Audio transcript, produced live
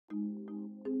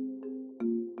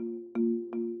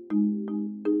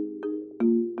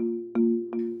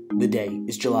The day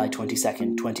is July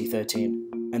 22nd,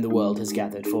 2013, and the world has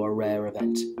gathered for a rare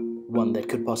event, one that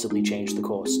could possibly change the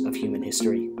course of human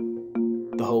history.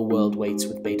 The whole world waits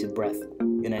with bated breath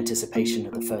in anticipation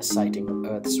of the first sighting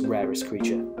of Earth's rarest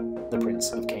creature, the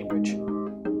Prince of Cambridge.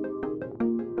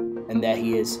 And there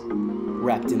he is,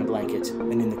 wrapped in a blanket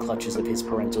and in the clutches of his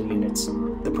parental units.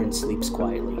 The prince sleeps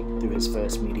quietly through his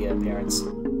first media appearance.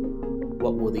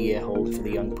 What will the year hold for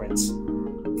the young prince?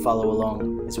 Follow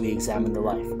along as we examine the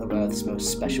life of Earth's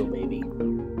most special baby.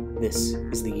 This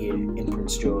is the year in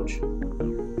Prince George.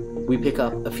 We pick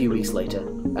up a few weeks later,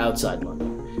 outside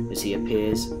London, as he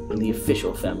appears in the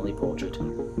official family portrait.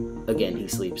 Again he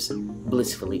sleeps,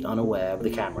 blissfully unaware of the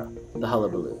camera, the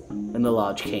hullabaloo, and the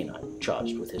large canine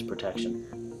charged with his protection.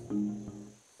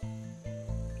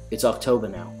 It's October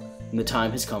now, and the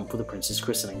time has come for the prince's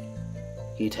christening.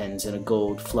 He attends in a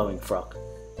gold flowing frock,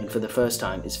 and for the first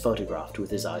time is photographed with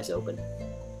his eyes open.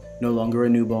 No longer a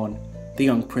newborn, the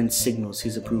young prince signals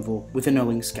his approval with a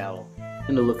knowing scowl,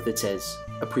 and a look that says,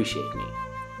 "Appreciate me,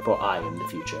 for I am the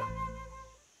future."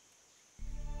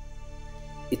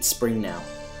 It's spring now,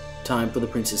 time for the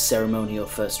prince's ceremonial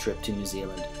first trip to New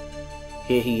Zealand.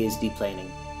 Here he is deplaning.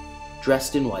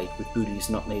 Dressed in white with booties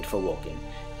not made for walking,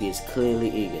 he is clearly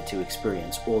eager to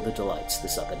experience all the delights the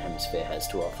Southern Hemisphere has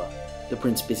to offer. The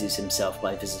prince busies himself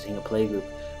by visiting a playgroup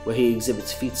where he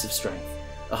exhibits feats of strength,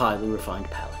 a highly refined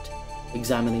palate,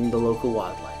 examining the local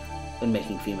wildlife, and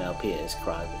making female peers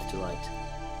cry with delight.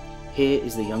 Here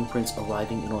is the young prince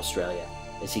arriving in Australia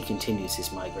as he continues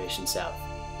his migration south.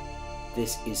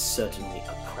 This is certainly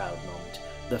a proud moment,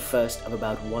 the first of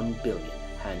about 1 billion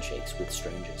handshakes with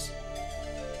strangers.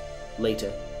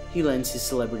 Later, he lends his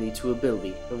celebrity to a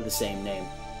bilby of the same name.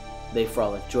 They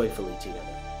frolic joyfully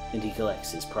together, and he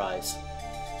collects his prize.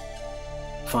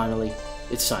 Finally,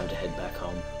 it's time to head back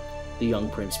home. The young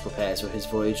prince prepares for his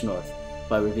voyage north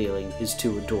by revealing his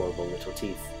 2 adorable little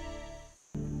teeth.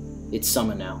 It's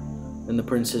summer now, and the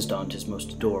prince has donned his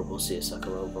most adorable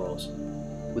seersucker overalls.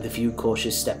 With a few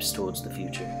cautious steps towards the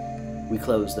future, we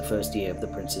close the first year of the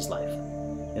prince's life,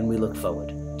 and we look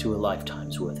forward to a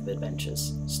lifetime's worth of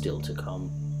adventures still to come.